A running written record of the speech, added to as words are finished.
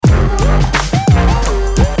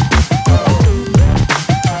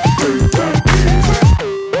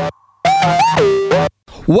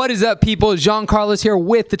What is up, people? Jean Carlos here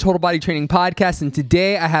with the Total Body Training Podcast, and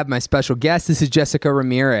today I have my special guest. This is Jessica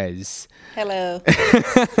Ramirez. Hello.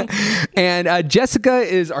 And Jessica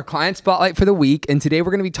is our client spotlight for the week, and today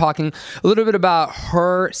we're going to be talking a little bit about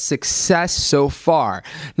her success so far.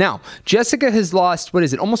 Now, Jessica has lost, what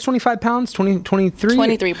is it, almost 25 pounds? 23?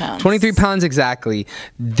 23 pounds. 23 pounds exactly.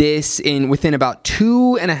 This within about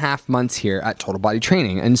 2.5 months here at Total Body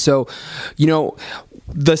Training. And so, you know,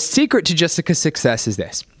 the secret to Jessica's success is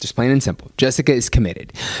this, just plain and simple. Jessica is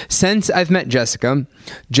committed. Since I've met Jessica,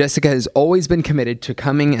 Jessica has always been committed to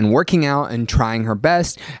coming and working out and trying her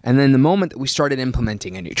best. And then the moment that we started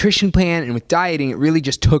implementing a nutrition plan and with dieting, it really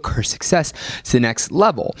just took her success to the next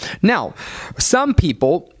level. Now, some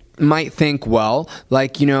people might think, well,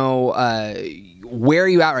 like, you know, where are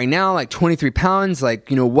you at right now? Like 23 pounds, like,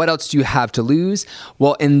 you know, what else do you have to lose?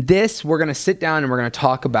 Well, in this, we're going to sit down and we're going to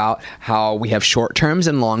talk about how we have short-term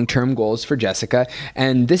and long-term goals for Jessica.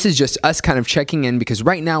 And this is just us kind of checking in because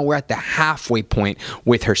right now we're at the halfway point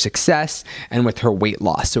with her success and with her weight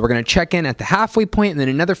loss. So we're going to check in at the halfway point, and then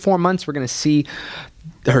another 4 months, we're going to see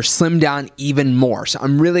her slim down even more. So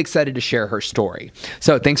I'm really excited to share her story.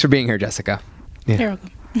 So thanks for being here, Jessica. Yeah. You're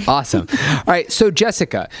welcome. Awesome. All right. So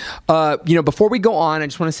Jessica, you know, before we go on, I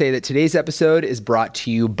just want to say that today's episode is brought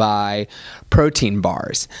to you by protein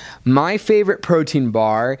bars. My favorite protein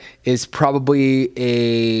bar is probably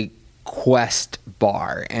a Quest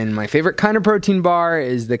bar. And my favorite kind of protein bar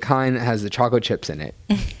is the kind that has the chocolate chips in it.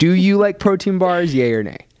 Do you like protein bars? Yay or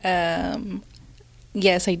nay?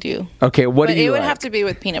 Yes, I do. Okay. What do you like? But it would have to be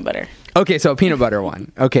with peanut butter. Okay, so a peanut butter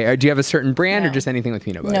one. Okay, do you have a certain brand or just anything with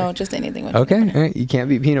peanut butter? No, just anything with peanut butter. All right, you can't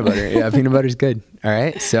beat peanut butter. Yeah, peanut butter's good. All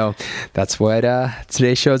right, so that's what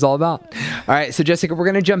today's show is all about. All right, so Jessica, we're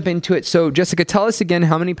going to jump into it. So Jessica, tell us again,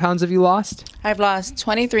 how many pounds have you lost? I've lost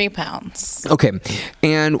 23 pounds. Okay,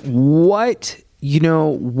 and what, you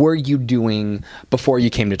know, were you doing before you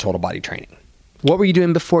came to Total Body Training? What were you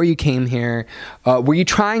doing before you came here? Were you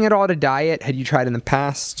trying at all to diet? Had you tried in the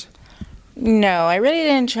past? No, I really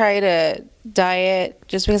didn't try to diet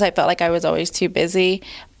just because I felt like I was always too busy.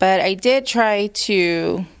 But I did try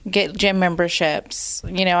to get gym memberships.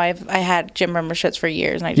 You know, I had gym memberships for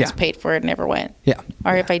years, and I just paid for it and never went. Yeah.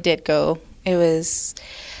 Or if I did go,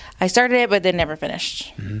 I started it, but then never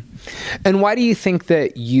finished. Mm-hmm. And why do you think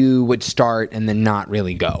that you would start and then not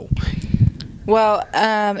really go? Well,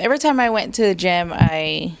 every time I went to the gym,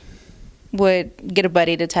 I would get a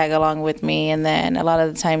buddy to tag along with me, and then a lot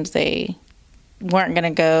of the times they weren't going to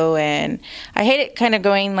go, and I hated kind of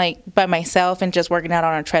going like by myself and just working out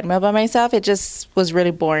on a treadmill by myself. It just was really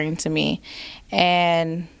boring to me.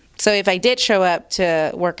 And so if I did show up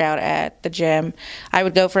to work out at the gym, I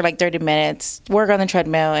would go for like 30 minutes, work on the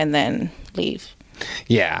treadmill, and then leave.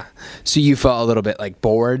 Yeah. So you felt a little bit like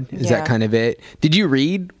bored? Is that kind of it? Did you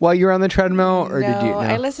read while you were on the treadmill? Or did you? No,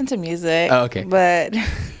 I listened to music. Oh, okay. But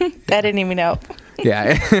that didn't even help.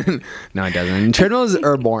 Yeah. No, it doesn't. Treadmills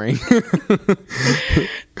are boring.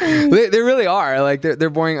 They really are. Like,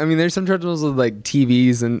 they're boring. I mean, there's some treadmills with like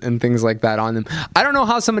TVs and things like that on them. I don't know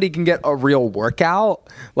how somebody can get a real workout,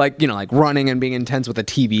 like, you know, like running and being intense with a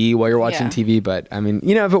TV while you're watching TV. But I mean,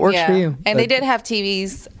 you know, if it works for you. And they did have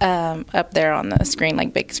TVs up there on the screen,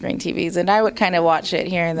 like big screen TVs. And I would kind of watch it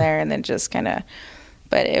here and there and then just kind of,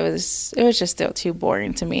 but it was just still too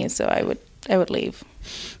boring to me. So I would leave.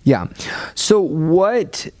 Yeah. So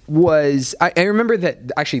what was, I remember that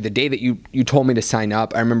actually the day that you told me to sign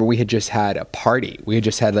up, I remember we had just had a party. We had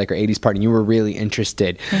just had like our 80s party and you were really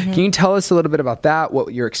interested. Mm-hmm. Can you tell us a little bit about that?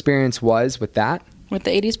 What your experience was with that? With the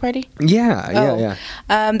 80s party? Yeah.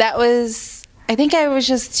 That was, I think I was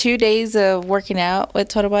just 2 days of working out with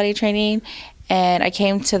Total Body Training, and I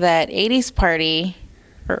came to that 80s party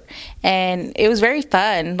and it was very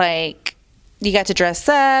fun. Like, you got to dress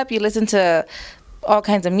up, you listen to all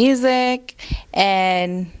kinds of music,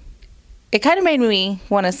 and it kind of made me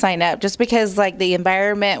want to sign up just because, like, the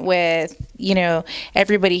environment with, you know,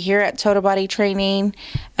 everybody here at Total Body Training,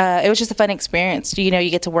 it was just a fun experience. You know,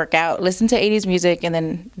 you get to work out, listen to 80s music, and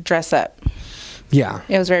then dress up. Yeah.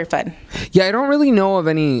 It was very fun. Yeah, I don't really know of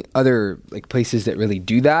any other like places that really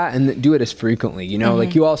do that and that do it as frequently, you know? Mm-hmm.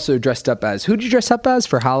 Like, you also dressed up as, who'd you dress up as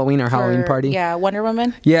for Halloween or Halloween party? Yeah, Wonder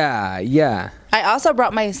Woman. Yeah. I also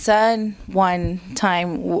brought my son one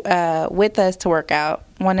time with us to work out.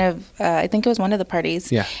 I think it was one of the parties.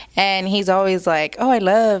 Yeah. And he's always like, oh, I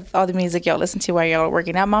love all the music y'all listen to while y'all are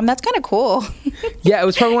working out. Mom, that's kind of cool. Yeah, it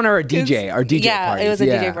was probably one of our DJ parties. Yeah, it was a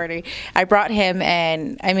DJ party. I brought him,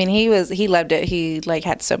 and I mean, he loved it. He like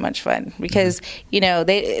had so much fun because, you know,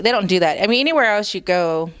 they don't do that. I mean, anywhere else you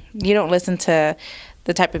go, you don't listen to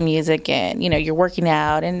the type of music, and you're working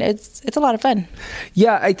out, and it's a lot of fun.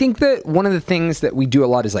 Yeah, I think that one of the things that we do a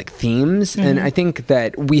lot is like themes, and I think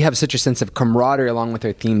that we have such a sense of camaraderie along with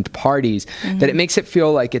our themed parties that it makes it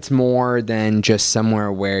feel like it's more than just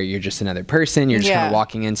somewhere where you're just another person. You're just kind of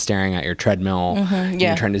walking in, staring at your treadmill, and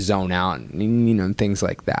you're trying to zone out, and things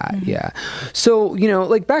like that. Yeah. So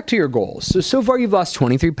like back to your goals. So far you've lost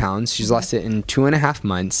 23 pounds. She's lost it in 2.5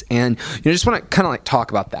 months, and just want to kind of like talk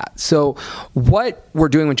about that. So what we're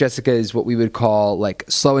doing with Jessica is what we would call like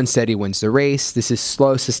slow and steady wins the race. This is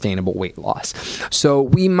slow, sustainable weight loss. So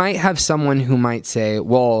we might have someone who might say,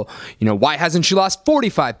 well, why hasn't she lost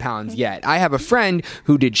 45 pounds yet? I have a friend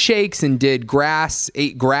who did shakes and ate grass,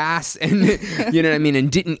 and you know what I mean, and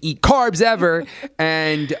didn't eat carbs ever,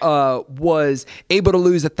 and was able to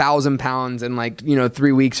lose 1,000 pounds in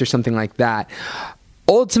 3 weeks or something like that.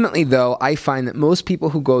 Ultimately, though, I find that most people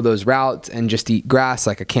who go those routes and just eat grass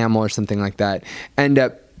like a camel or something like that end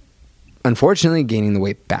up, unfortunately, gaining the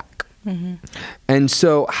weight back. And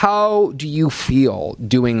so how do you feel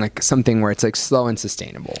doing like something where it's like slow and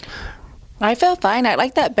sustainable? I feel fine. I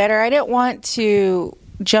like that better. I didn't want to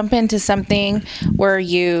jump into something where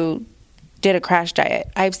you did a crash diet.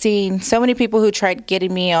 I've seen so many people who tried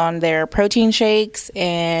getting me on their protein shakes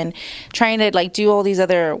and trying to do all these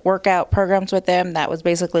other workout programs with them that was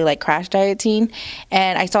basically like crash dieting,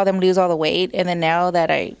 and I saw them lose all the weight, and then now that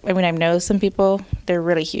I know some people, they're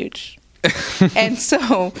really huge. And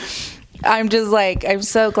so I'm just I'm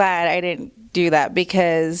so glad I didn't do that,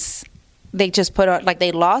 because they just put on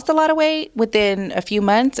they lost a lot of weight within a few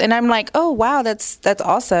months, and I'm like, oh wow, that's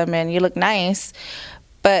awesome, and you look nice.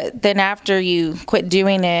 But then after you quit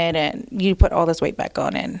doing it and you put all this weight back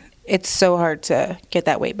on, and it's so hard to get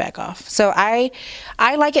that weight back off. So I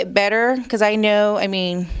like it better, because I know,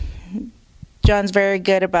 John's very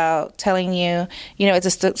good about telling you,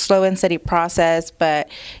 it's a slow and steady process, but,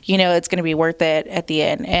 it's going to be worth it at the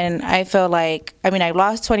end. And I feel like, I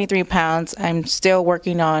lost 23 pounds. I'm still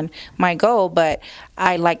working on my goal, but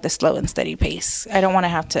I like the slow and steady pace. I don't want to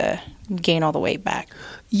have to gain all the weight back.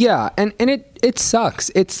 Yeah, and it sucks.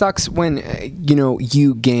 It sucks when,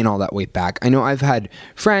 you gain all that weight back. I know I've had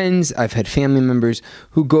friends, I've had family members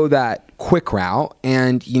who go that quick route,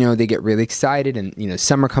 and, they get really excited, and,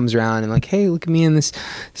 summer comes around and hey, look at me in this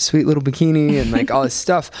sweet little bikini and all this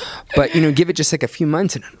stuff. But, give it just a few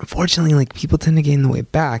months, and unfortunately, people tend to gain the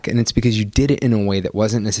weight back, and it's because you did it in a way that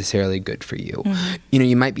wasn't necessarily good for you.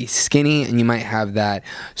 You might be skinny, and you might have that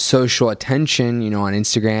social attention, on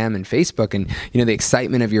Instagram and Facebook, and, the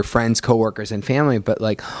excitement of your friends, coworkers, and family. But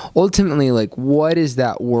ultimately, what is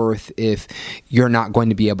that worth if you're not going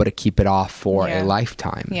to be able to keep it off for a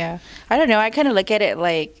lifetime? Yeah. I don't know. I kind of look at it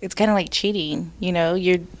it's kind of like cheating.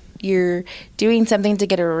 You're doing something to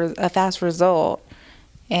get a fast result,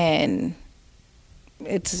 and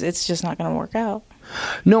it's just not going to work out.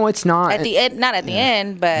 No, it's not. At the end, not at the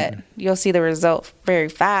end, but you'll see the result very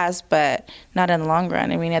fast, but not in the long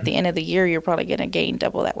run. At the end of the year, you're probably going to gain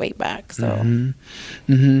double that weight back. So,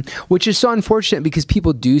 which is so unfortunate, because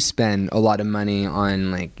people do spend a lot of money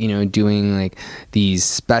on doing these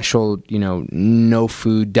special no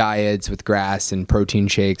food diets with grass and protein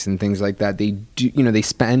shakes and things like that. They do they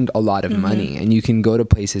spend a lot of money, and you can go to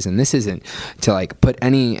places, and this isn't to put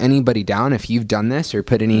anybody down if you've done this, or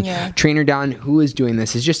put any trainer down who is doing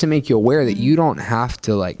this. Is just to make you aware that you don't have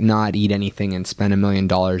to not eat anything and spend $1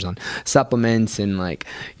 million on supplements and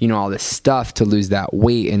all this stuff to lose that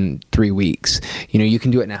weight in 3 weeks. You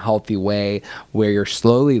can do it in a healthy way where you're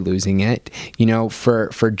slowly losing it.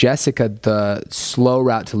 For Jessica, the slow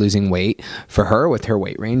route to losing weight for her with her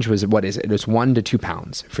weight range was, what is it? It was 1 to 2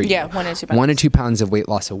 pounds for you. Yeah, 1 to 2 pounds. 1 to 2 pounds of weight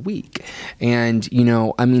loss a week. And,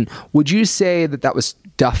 would you say that was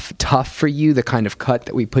tough for you, the kind of cut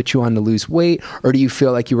that we put you on to lose weight, or do you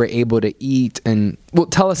feel like you were able to eat? And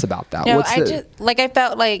tell us about that. No, I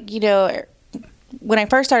felt when I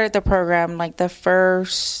first started the program, I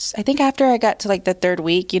think after I got to the third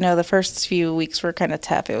week, the first few weeks were kind of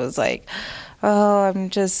tough. It was oh,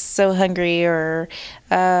 I'm just so hungry, or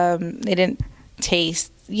it didn't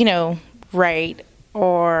taste, right,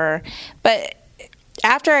 but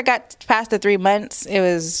after I got past the 3 months, it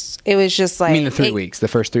was just You mean the 3 weeks? The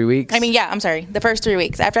first 3 weeks? I'm sorry. The first 3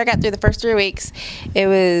 weeks. After I got through the first 3 weeks, it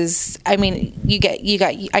was. I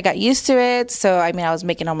got used to it. So I was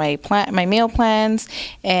making all my meal plans,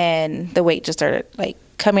 and the weight just started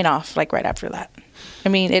coming off right after that.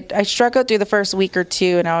 I struggled through the first week or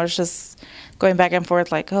two, and I was just going back and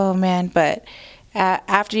forth oh man, but.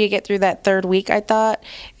 After you get through that third week, I thought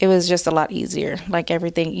it was just a lot easier.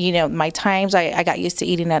 Everything, my times, I got used to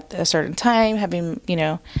eating at a certain time, having,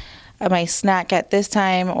 my snack at this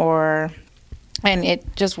time, or and it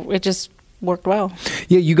just worked well.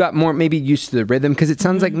 Yeah, you got more maybe used to the rhythm, because it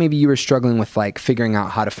sounds like maybe you were struggling with like figuring out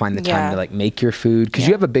how to find the time to like make your food, because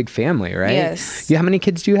you have a big family, right? Yes. How many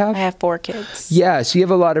kids do you have? I have 4 kids. Yeah, so you have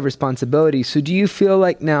a lot of responsibility. So do you feel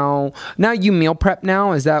like now you meal prep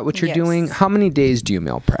now? Is that what you're doing? How many days do you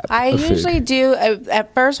meal prep? I usually do,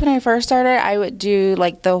 at first when I first started, I would do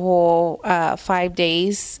like the whole 5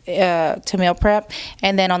 days to meal prep.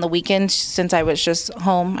 And then on the weekends, since I was just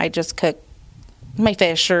home, I just cook my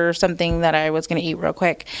fish or something that I was going to eat real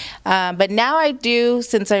quick. But now I do,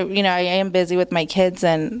 since I am busy with my kids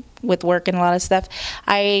and with work and a lot of stuff,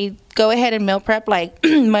 I go ahead and meal prep like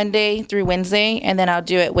Monday through Wednesday, and then I'll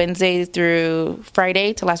do it Wednesday through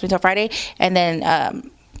Friday to last me till Friday, and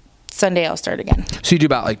then Sunday I'll start again. So you do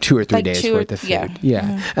about like 2 or 3 days worth of food. Yeah.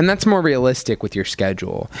 Mm-hmm. And that's more realistic with your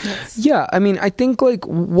schedule. Yes. Yeah. I mean, I think like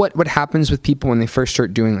what happens with people when they first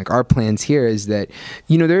start doing like our plans here is that,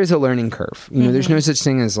 there is a learning curve. There's no such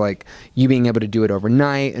thing as like you being able to do it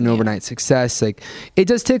overnight and overnight success. Like it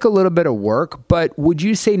does take a little bit of work, but would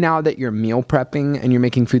you say now that you're meal prepping and you're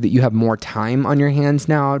making food that you have more time on your hands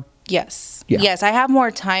now? Yes. Yeah. Yes, I have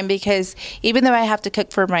more time, because even though I have to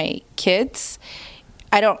cook for my kids,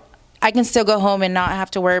 I can still go home and not have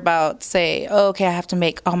to worry about, say, okay, I have to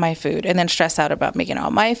make all my food, and then stress out about making all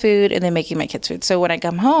my food and then making my kids' food. So when I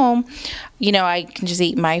come home, I can just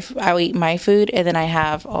I'll eat my food, and then I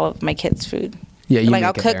have all of my kids' food. Yeah, like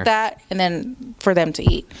I'll cook that, and then for them to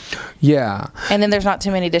eat. Yeah. And then there's not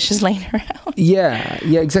too many dishes laying around. Yeah,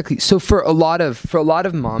 exactly. So for a lot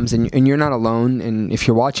of moms, and you're not alone, and if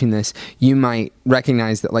you're watching this, you might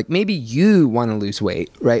recognize that like maybe you want to lose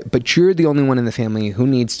weight, right? But you're the only one in the family who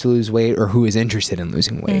needs to lose weight or who is interested in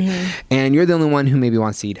losing weight. And you're the only one who maybe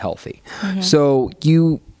wants to eat healthy. So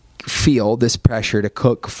you feel this pressure to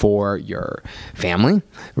cook for your family,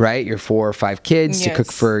 right? Your 4 or 5 kids, to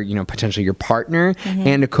cook for, potentially your partner,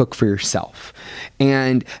 and to cook for yourself.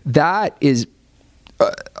 And that is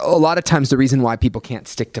a lot of times the reason why people can't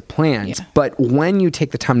stick to plans. Yeah. But when you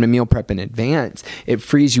take the time to meal prep in advance, it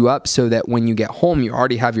frees you up so that when you get home, you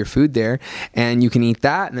already have your food there, and you can eat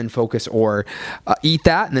that and then focus, or eat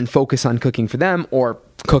that and then focus on cooking for them, or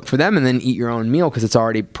cook for them and then eat your own meal because it's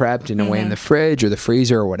already prepped and away in the fridge or the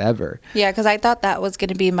freezer or whatever. Yeah, because I thought that was going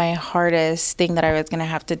to be my hardest thing that I was going to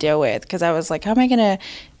have to deal with, because I was like, how am I going to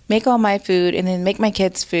make all my food and then make my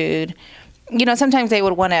kids' food? Sometimes they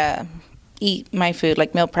would want to eat my food,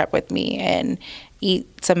 like meal prep with me and eat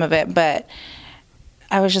some of it, but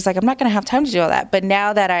I was just like, I'm not going to have time to do all that. But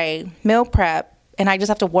now that I meal prep and I just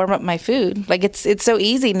have to warm up my food, like it's so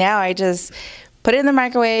easy now. I just put it in the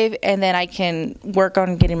microwave, and then I can work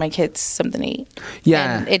on getting my kids something to eat.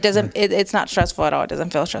 Yeah. And it's not stressful at all. It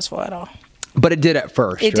doesn't feel stressful at all. But it did at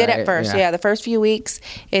first, It did at first, yeah. The first few weeks,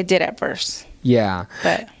 it did at first. Yeah.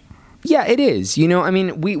 But yeah, it is.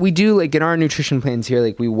 We do, like, in our nutrition plans here,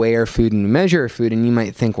 like, we weigh our food and we measure our food, and you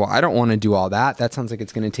might think, well, I don't want to do all that. That sounds like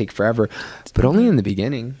it's going to take forever. But only in the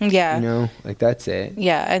beginning. Yeah. Like, that's it.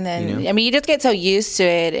 Yeah, and then, you just get so used to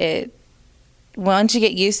it. Once you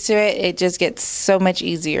get used to it, it just gets so much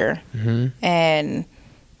easier. And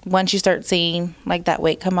once you start seeing like that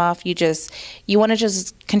weight come off, you want to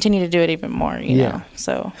just continue to do it even more, you know.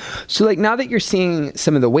 So like now that you're seeing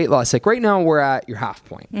some of the weight loss, like right now we're at your half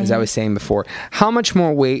point, as I was saying before. How much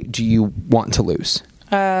more weight do you want to lose?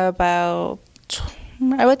 I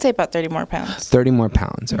would say about 30 more pounds. 30 more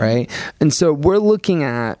pounds, right? And so we're looking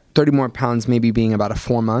at 30 more pounds maybe being about a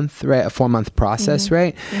 4-month, right? A 4-month process,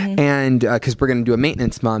 right? And because we're going to do a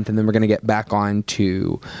maintenance month, and then we're going to get back on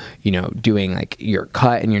to, doing like your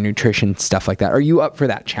cut and your nutrition, stuff like that. Are you up for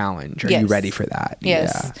that challenge? Are you ready for that?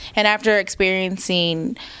 Yes. Yeah. And after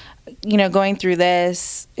experiencing, going through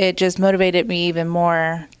this, it just motivated me even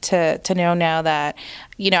more to know now that,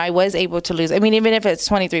 I was able to lose. I mean, even if it's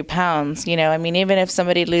 23 pounds, even if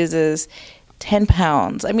somebody loses 10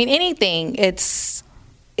 pounds, anything,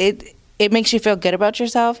 it makes you feel good about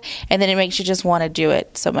yourself, and then it makes you just want to do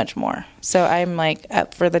it so much more. So I'm like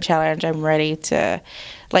up for the challenge. I'm ready to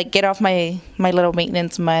like get off my little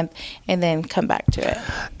maintenance month and then come back to it.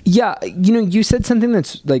 Yeah. You said something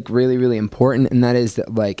that's like really, really important, and that is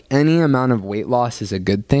that like any amount of weight loss is a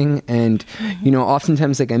good thing. And,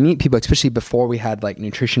 oftentimes like I meet people, especially before we had like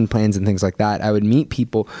nutrition plans and things like that, I would meet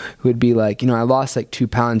people who would be like, I lost like 2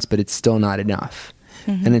 pounds, but it's still not enough.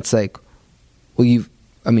 And it's like, well,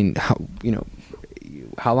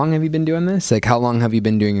 how long have you been doing this? Like, how long have you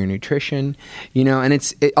been doing your nutrition?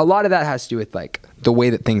 And a lot of that has to do with like the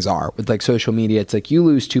way that things are with like social media. It's like you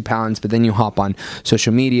lose 2 pounds, but then you hop on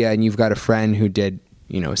social media and you've got a friend who did,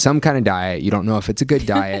 some kind of diet. You don't know if it's a good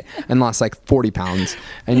diet, and lost like 40 pounds.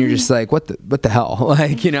 And you're just like, what the hell?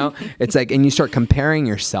 Like, it's like, and you start comparing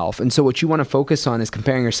yourself. And so what you want to focus on is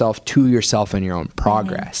comparing yourself to yourself and your own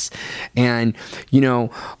progress. And,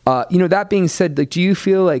 that being said, like, do you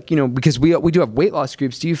feel like, because we do have weight loss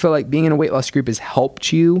groups, do you feel like being in a weight loss group has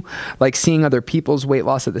helped you? Like seeing other people's weight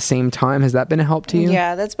loss at the same time, has that been a help to you?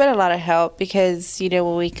 Yeah, that's been a lot of help because,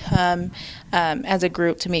 when we come as a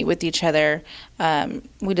group to meet with each other,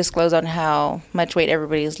 we disclose on how much weight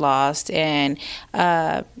everybody's lost, and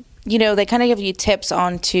they kind of give you tips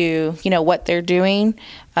onto what they're doing,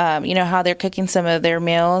 how they're cooking some of their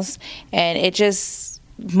meals, and it just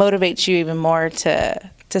motivates you even more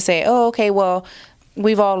to say, oh, okay, well,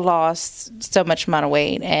 we've all lost so much amount of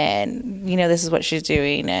weight, and this is what she's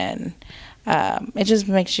doing, and it just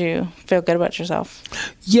makes you feel good about yourself.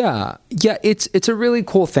 Yeah, it's a really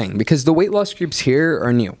cool thing because the weight loss groups here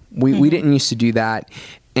are new. We didn't used to do that.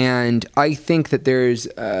 And I think that there's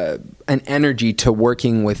an energy to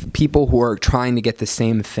working with people who are trying to get the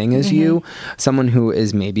same thing as you. Someone who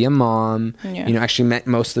is maybe a mom. Yeah. Actually met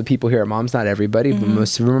most of the people here are moms, not everybody, but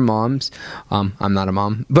most of them are moms. I'm not a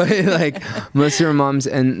mom, but like most of them are moms,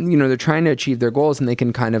 and they're trying to achieve their goals, and they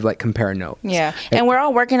can kind of like compare notes. Yeah, and we're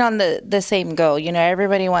all working on the same goal.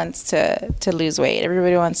 Everybody wants to lose weight.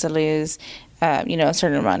 Everybody wants to lose a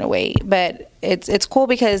certain amount of weight. But it's cool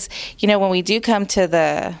because, when we do come to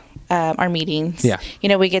the our meetings,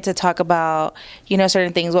 we get to talk about,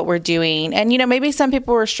 certain things, what we're doing. And, maybe some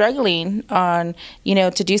people were struggling on,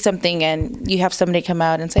 to do something, and you have somebody come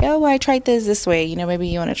out and say, oh, well, I tried this way, maybe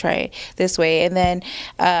you want to try it this way. And then,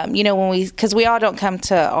 because we all don't come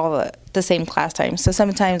to all the same class time. So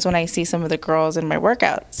sometimes when I see some of the girls in my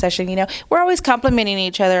workout session, we're always complimenting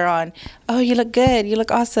each other on, oh, you look good, you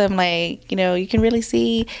look awesome, like, you can really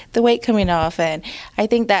see the weight coming off. And I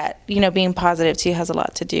think that, being positive too has a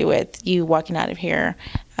lot to do with you walking out of here,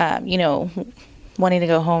 wanting to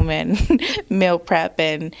go home and meal prep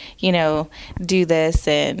and, do this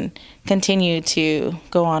and continue to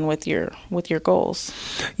go on with your goals.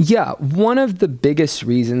 Yeah, one of the biggest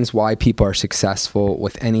reasons why people are successful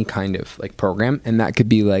with any kind of like program, and that could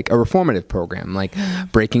be like a reformative program, like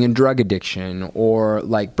breaking a drug addiction or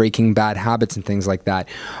like breaking bad habits and things like that,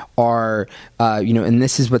 are and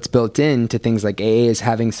this is what's built into things like AA, is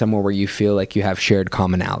having somewhere where you feel like you have shared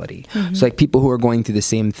commonality. So like people who are going through the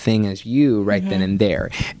same thing as you right then and there.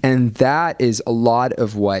 And that is a lot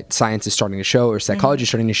of what science is starting to show, or psychology is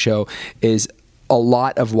starting to show, is a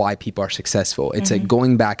lot of why people are successful. It's like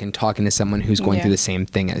going back and talking to someone who's going through the same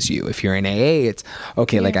thing as you. If you're in AA, it's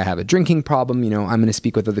okay, like I have a drinking problem, I'm going to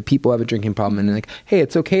speak with other people who have a drinking problem, and like, hey,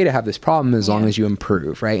 it's okay to have this problem as long as you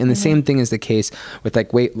improve, right? And the same thing is the case with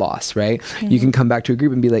like weight loss, right? You can come back to a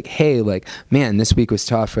group and be like, hey, like, man, this week was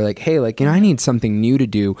tough, or like, hey, like, I need something new to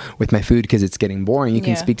do with my food because it's getting boring. You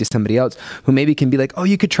can speak to somebody else who maybe can be like, oh,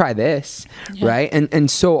 you could try this, right?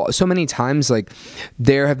 And so many times, like,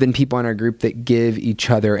 there have been people in our group that give each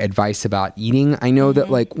other advice about eating. I know that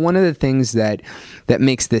like one of the things that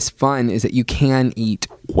makes this fun is that you can eat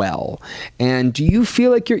well. And do you feel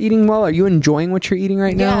like you're eating well? Are you enjoying what you're eating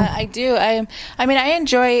right now? Yeah, I do. I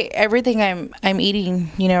enjoy everything I'm eating,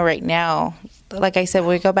 right now. Like I said, when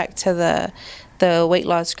we go back to the weight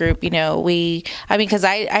loss group, because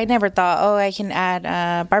I never thought, oh, I can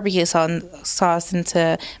add barbecue sauce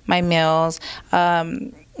into my meals.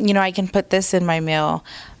 I can put this in my meal.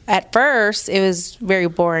 At first, it was very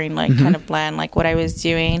boring, like kind of bland, like what I was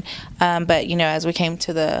doing. But, as we came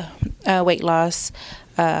to the weight loss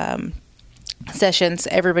sessions,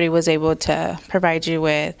 everybody was able to provide you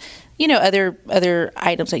with, other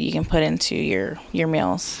items that you can put into your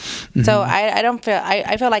meals. So I don't feel,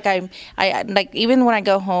 I feel like I like, even when I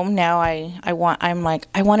go home now, I want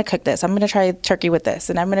to cook this. I'm going to try turkey with this,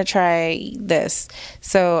 and I'm going to try this.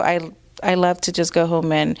 So I love to just go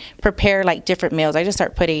home and prepare like different meals. I just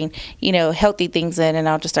start putting, healthy things in, and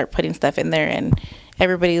I'll just start putting stuff in there, and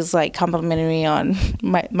everybody's like complimenting me on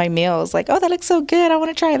my meals. Like, oh, that looks so good. I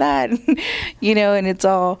want to try that, and it's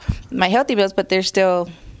all my healthy meals, but they're still,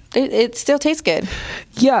 it still tastes good.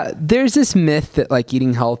 Yeah. There's this myth that like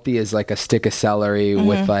eating healthy is like a stick of celery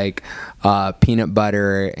with like peanut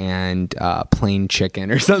butter and plain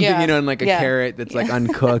chicken or something, and like a carrot that's like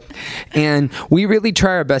uncooked. And we really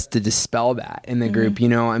try our best to dispel that in the group.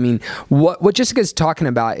 I mean, what Jessica's talking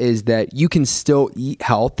about is that you can still eat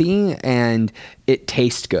healthy and it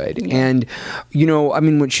tastes good. And, I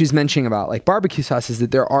mean, what she's mentioning about like barbecue sauce is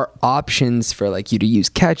that there are options for like you to use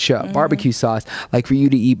ketchup, barbecue sauce, like for you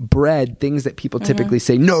to eat bread, things that people typically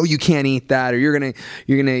say, no, you can't eat that, or you're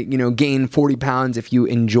gonna gain 40 pounds if you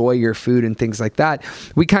enjoy your food food and things like that,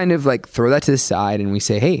 we kind of like throw that to the side and we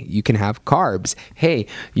say, hey, you can have carbs. Hey,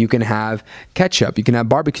 you can have ketchup. You can have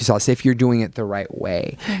barbecue sauce if you're doing it the right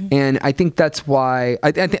way. And I think that's why,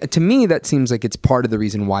 to me, that seems like it's part of the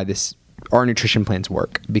reason why our nutrition plans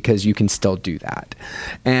work, because you can still do that.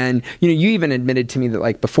 And you even admitted to me that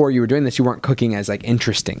like before you were doing this, you weren't cooking as like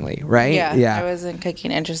interestingly, right? Yeah. I wasn't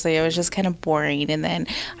cooking interestingly. It was just kind of boring. And then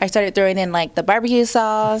I started throwing in like the barbecue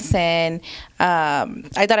sauce, and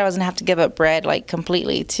I thought I was gonna have to give up bread like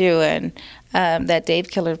completely too. And that Dave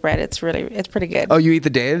Killer bread, it's pretty good. Oh, you eat the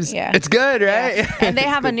Dave's? Yeah. It's good, right? Yeah. And they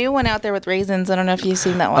have a new one out there with raisins. I don't know if you've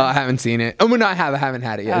seen that one. Oh, I haven't seen it. Oh, no, I haven't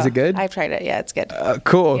had it yet. Is it good? I've tried it. Yeah, it's good.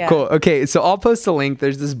 Cool. Okay, so I'll post a link.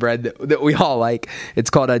 There's this bread that we all like. It's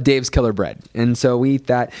called Dave's Killer bread. And so we eat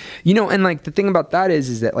that. And like the thing about that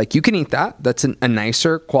is that like you can eat that. That's a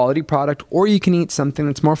nicer quality product, or you can eat something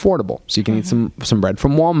that's more affordable. So you can eat some bread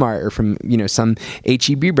from Walmart, or from, some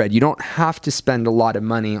H-E-B bread. You don't have to spend a lot of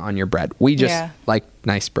money on your bread. We just like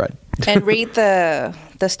nice bread. And read the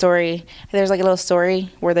story. There's like a little story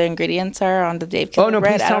where the ingredients are on the Dave Killer bread. Oh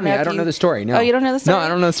no, please tell me. I don't know the story. No. Oh, you don't know the story? No, I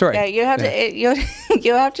don't know the story. Yeah, you have to.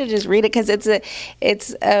 You have to just read it, because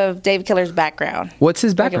it's Dave Killer's background. What's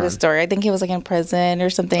his background? Like, the story. I think he was like in prison or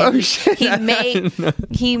something. Oh shit!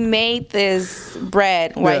 He made this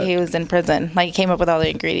bread while he was in prison. Like, he came up with all the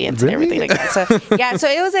ingredients and everything like that. So yeah, so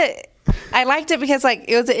it was I liked it because like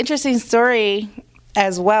it was an interesting story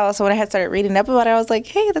as well. So when I had started reading up about it, I was like,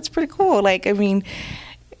 hey, that's pretty cool. Like, I mean,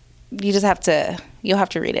 you'll have to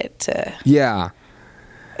read it to. Yeah.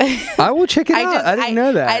 I will check it out. I didn't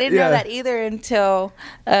know that. I didn't know that either until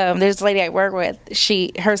there's a lady I work with.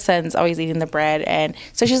 Her son's always eating the bread, and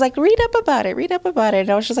so she's like, read up about it. And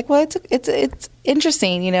I was just like, well, it's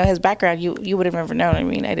interesting, his background. You would have never known. I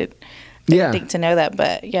mean, I didn't think to know that,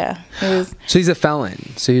 but yeah, it was. So he's a felon.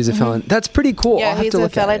 That's pretty cool. Yeah, he's a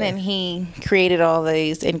felon, and he created all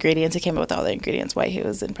these ingredients. He came up with all the ingredients while he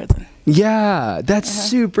was in prison. Yeah, that's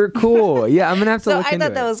super cool. Yeah, I'm gonna have to look into it. So I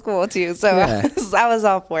thought that was cool too. So I was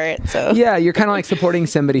all for it. So yeah, you're kind of like supporting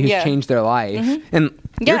somebody who's changed their life, and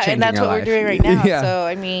and that's what we're doing right now. Yeah. So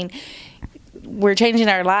I mean, we're changing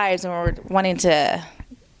our lives, and we're wanting to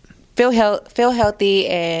feel healthy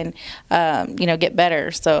and get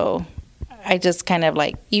better. So I just kind of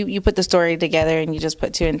like you put the story together, and you just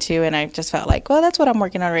put two and two, and I just felt like, well, that's what I'm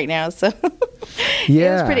working on right now. So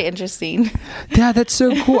it was pretty interesting. Yeah, that's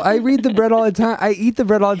so cool. I read the bread all the time. I eat the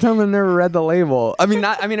bread all the time. I've never read the label. I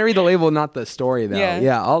read the label, not the story though.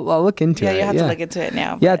 Yeah, I'll look into it. Yeah, you have to look into it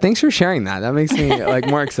now. Yeah, thanks for sharing that. That makes me like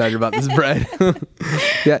more excited about this bread.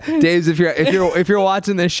 Yeah, Dave's, if you're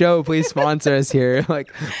watching this show, please sponsor us here.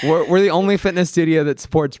 Like we're the only fitness studio that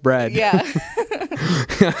supports bread. Yeah.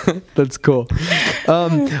 That's cool.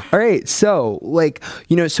 All right. So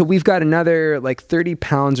so we've got another like 30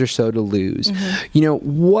 pounds or so to lose.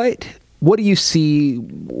 What do you see?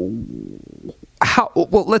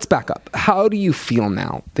 Let's back up. How do you feel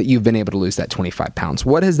now that you've been able to lose that 25 pounds?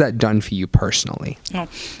 What has that done for you personally?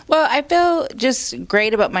 Well, I feel just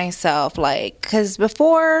great about myself. Like, cause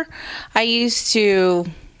before I used to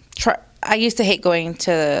hate going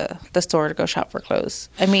to the store to go shop for clothes.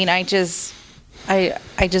 I mean, I just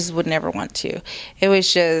would never want to. It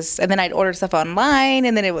was just, and then I'd order stuff online,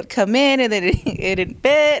 and then it would come in, and then it didn't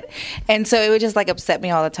fit. And so it would just like upset me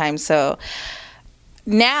all the time. So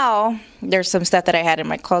now there's some stuff that I had in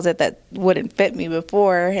my closet that wouldn't fit me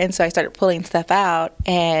before. And so I started pulling stuff out,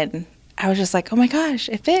 and I was just like, oh my gosh,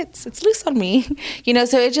 it fits. It's loose on me.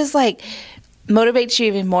 So it just like motivates you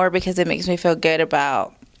even more, because it makes me feel good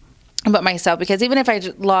about myself. Because even if I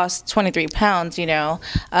lost 23 pounds, even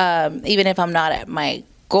if I'm not at my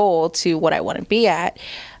goal to what I want to be at,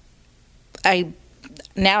 I'll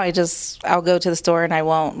go to the store, and I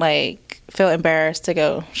won't like feel embarrassed to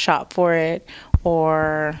go shop for it,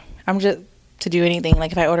 or I'm just to do anything.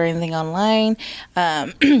 Like if I order anything online,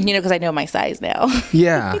 because I know my size now.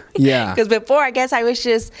 Yeah. Because before, I guess I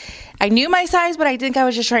knew my size, but I think I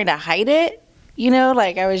was just trying to hide it.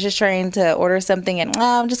 Like I was just trying to order something, and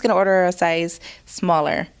I'm just going to order a size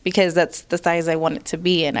smaller because that's the size I want it to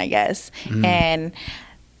be in, I guess. And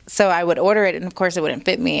so I would order it, and of course it wouldn't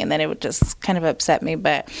fit me, and then it would just kind of upset me.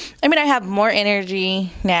 But I mean, I have more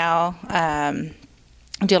energy now. I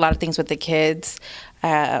do a lot of things with the kids.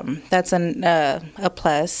 That's a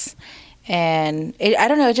plus. And I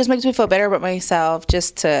don't know, it just makes me feel better about myself,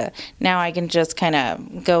 now I can just kind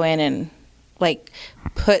of go in and like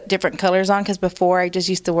put different colors on, because before I just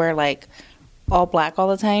used to wear like all black all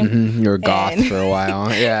the time. You were goth And- for a while.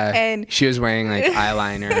 Yeah. and- she was wearing like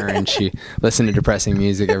eyeliner and she listened to depressing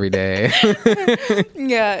music every day.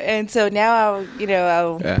 Yeah, and so now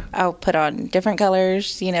Yeah. I'll put on different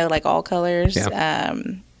colors, like all colors. Yeah.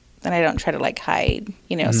 And I don't try to like hide,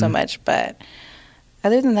 so much. But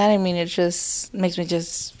other than that, I mean, it just makes me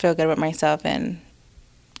just feel good about myself, and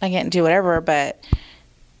I can't do whatever. But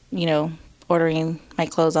ordering my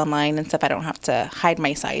clothes online and stuff, I don't have to hide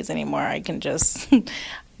my size anymore. I can just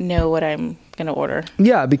know what I'm gonna order.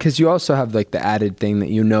 Yeah, because you also have like the added thing that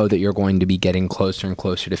you know that you're going to be getting closer and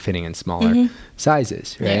closer to fitting in smaller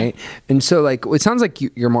sizes, right? Yeah. And so like it sounds like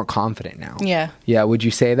you're more confident now. Yeah. Yeah, would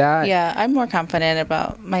you say that? Yeah, I'm more confident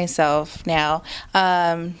about myself now.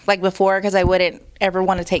 Like before, because I wouldn't ever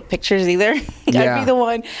want to take pictures either. Yeah. I'd be the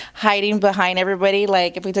one hiding behind everybody.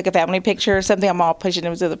 Like if we took a family picture or something, I'm all pushing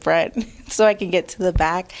them to the front so I can get to the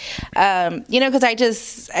back. Because I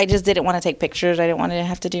just didn't want to take pictures. I didn't want to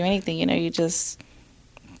have to do anything. You just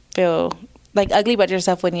feel like ugly about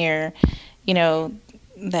yourself when you're,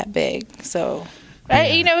 that big. So.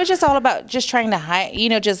 It's just all about just trying to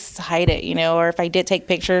hide, just hide it, or if I did take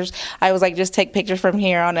pictures, I was like, just take pictures from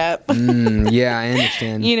here on up. Yeah, I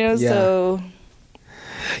understand. Yeah. So.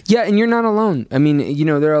 Yeah, and you're not alone. I mean,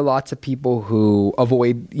 there are lots of people who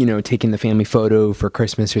avoid, taking the family photo for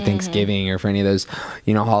Christmas or Thanksgiving or for any of those,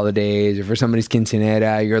 holidays or for somebody's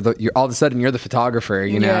quinceanera. You're all of a sudden you're the photographer.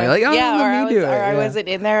 You're like, oh, yeah, let me do it. Or I wasn't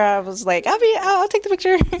in there. I was like, I'll take the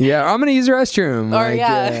picture. Yeah, or I'm gonna use the restroom. Or like,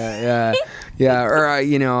 yeah. yeah.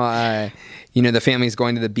 Or the family's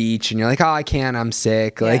going to the beach and you're like, oh, I can't, I'm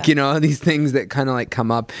sick. Like, these things that kind of like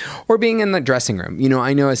come up. Or being in the dressing room.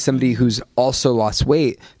 I know as somebody who's also lost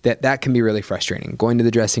weight, that can be really frustrating. Going to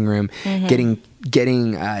the dressing room, getting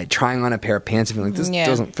trying on a pair of pants and feeling like this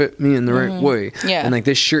doesn't fit me in the right way. Yeah. And like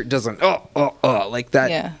this shirt doesn't, like that.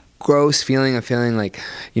 Yeah. Gross feeling of feeling like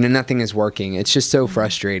nothing is working. It's just so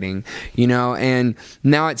frustrating, and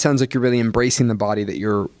now it sounds like you're really embracing the body that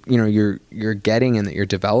you're getting and that you're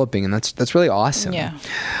developing, and that's really awesome. Yeah.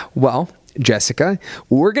 Well, Jessica,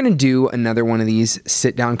 we're going to do another one of these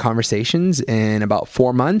sit down conversations in about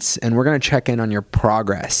 4 months, and we're going to check in on your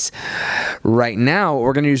progress. Right now, what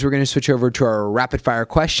we're going to do is we're going to switch over to our rapid fire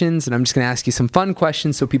questions, and I'm just going to ask you some fun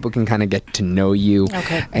questions so people can kind of get to know you.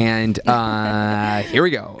 Okay. And here we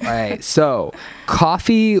go. All right. So,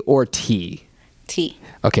 coffee or tea? Tea.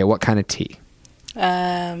 Okay. What kind of tea?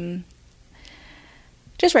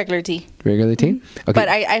 Just regular tea. Regular tea? Okay. But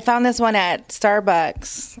I found this one at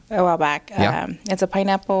Starbucks a while back. Yeah. It's a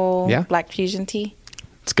pineapple Yeah. black fusion tea.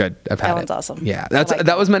 It's good. I've had it. That one's awesome. Yeah. I like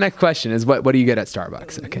That was my next question is what do you get at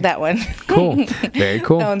Starbucks? Okay. That one. Cool. Very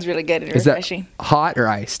cool. That one's really good and Is that refreshing. hot or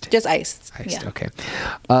iced? Just iced. Iced. Yeah. Okay.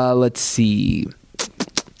 Let's see.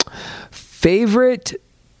 Favorite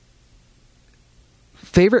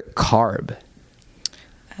carb?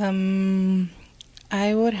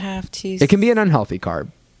 I would have to. It can be an unhealthy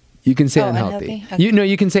carb. You can say unhealthy. unhealthy? Okay.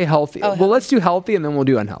 You can say healthy. Oh, well, let's do healthy and then we'll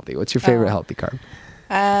do unhealthy. What's your favorite healthy carb?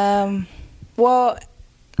 Well,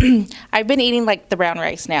 I've been eating like the brown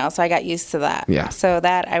rice now, so I got used to that. Yeah. So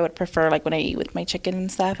that I would prefer, like when I eat with my chicken and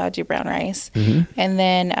stuff, I would do brown rice. Mm-hmm. And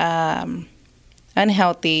then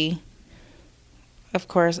unhealthy, of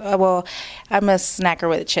course. Well, I'm a snacker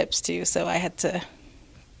with chips too, so I had to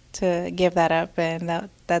give that up, and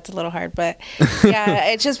that's a little hard. But yeah,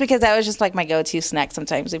 it's just because that was just like my go-to snack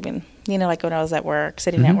sometimes, even like when I was at work,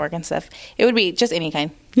 sitting at work and stuff. It would be just any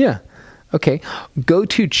kind. Yeah. Okay. Go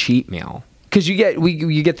to cheat meal. Because you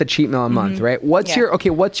get the cheat meal a month, right? What's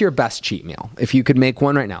your best cheat meal? If you could make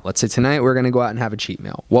one right now, let's say tonight we're going to go out and have a cheat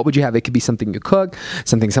meal. What would you have? It could be something you cook,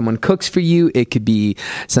 something someone cooks for you. It could be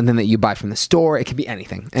something that you buy from the store. It could be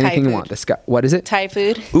anything you want. What is it? Thai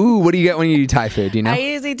food. Ooh, what do you get when you do Thai food? Do you know? I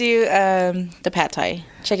usually do the pad Thai,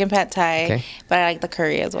 chicken pad Thai, Okay. but I like the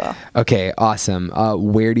curry as well. Okay, awesome.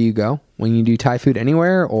 Where do you go when you do Thai food?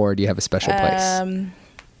 Anywhere, or do you have a special place?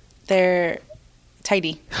 They're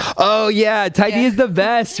Tidy. Oh yeah, Tidy is the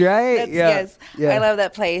best, right? Yes, I love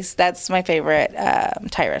that place. That's my favorite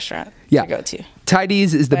Thai restaurant to go to.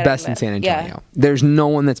 Tidy's is the best in San Antonio. Yeah. There's no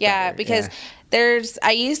one that's better. Because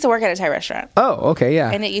I used to work at a Thai restaurant. Oh, okay,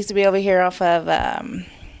 yeah. And it used to be over here off of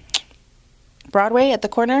Broadway at the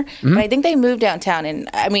corner. But I think they moved downtown, and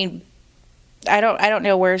I mean, I don't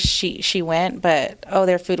know where she went, but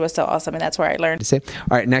their food was so awesome, and that's where I learned. All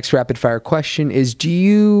right, next rapid fire question is: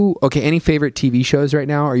 any favorite TV shows right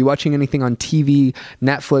now? Are you watching anything on TV,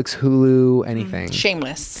 Netflix, Hulu, anything?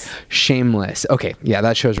 Shameless. Okay, yeah,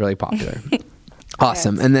 that show's really popular.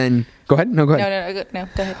 Awesome. Yes. And then go ahead. No, go ahead. No,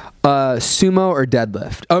 go ahead. Sumo or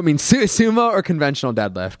deadlift? Oh, I mean sumo or conventional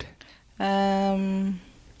deadlift?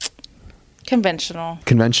 Conventional.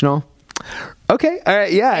 Conventional? Okay. All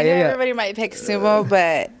right. Yeah. I know Yeah. everybody might pick sumo,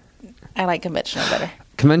 but I like conventional better.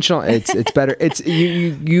 Conventional, it's better. It's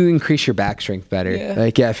you increase your back strength better. Yeah.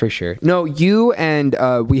 Like, yeah, for sure. No, you and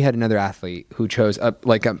we had another athlete who chose a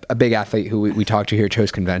big athlete who we talked to here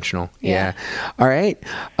chose conventional. Yeah. All right.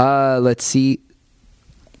 Let's see.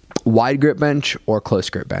 Wide grip bench or close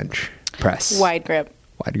grip bench press? Wide grip.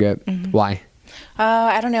 Wide grip. Mm-hmm. Why?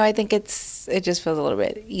 I don't know. I think it just feels a little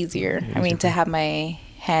bit easier. I mean, to have my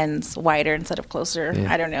hands wider instead of closer.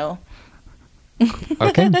 Yeah. I don't know.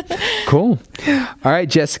 Okay, cool. All right,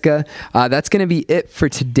 Jessica, that's going to be it for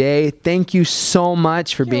today. Thank you so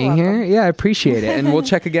much for being welcome. here. Yeah, I appreciate it. And we'll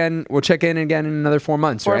check again. We'll check in again in another 4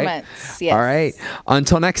 months, 4 right? months, yes. All right.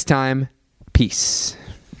 Until next time, peace.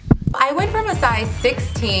 I went from a size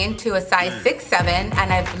 16 to a size 6'7", and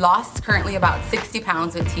I've lost currently about 60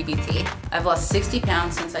 pounds with TBT. I've lost 60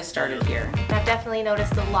 pounds since I started here. I've definitely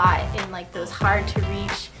noticed a lot in like those hard to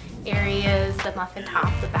reach areas, the muffin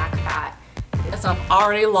top, the back fat. So I've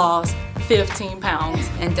already lost 15 pounds.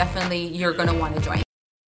 And definitely you're gonna wanna join.